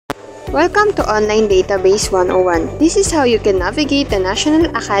Welcome to Online Database 101. This is how you can navigate the National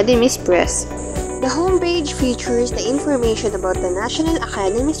Academies Press. The homepage features the information about the National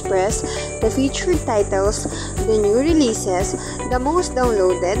Academies Press, the featured titles, the new releases, the most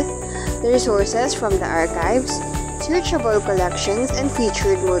downloaded, the resources from the archives, searchable collections, and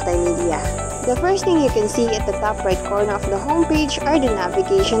featured multimedia. The first thing you can see at the top right corner of the homepage are the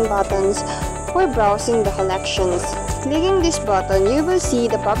navigation buttons for browsing the collections. Clicking this button, you will see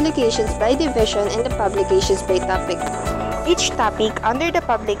the publications by division and the publications by topic. Each topic under the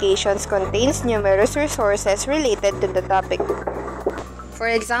publications contains numerous resources related to the topic. For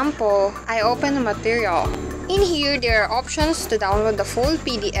example, I open a material. In here, there are options to download the full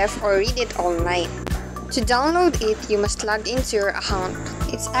PDF or read it online. To download it, you must log into your account.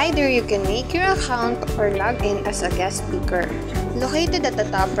 It's either you can make your account or log in as a guest speaker. Located at the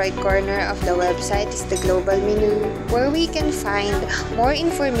top right corner of the website is the global menu, where we can find more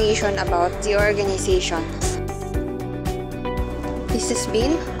information about the organization. This has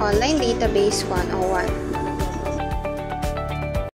been Online Database 101.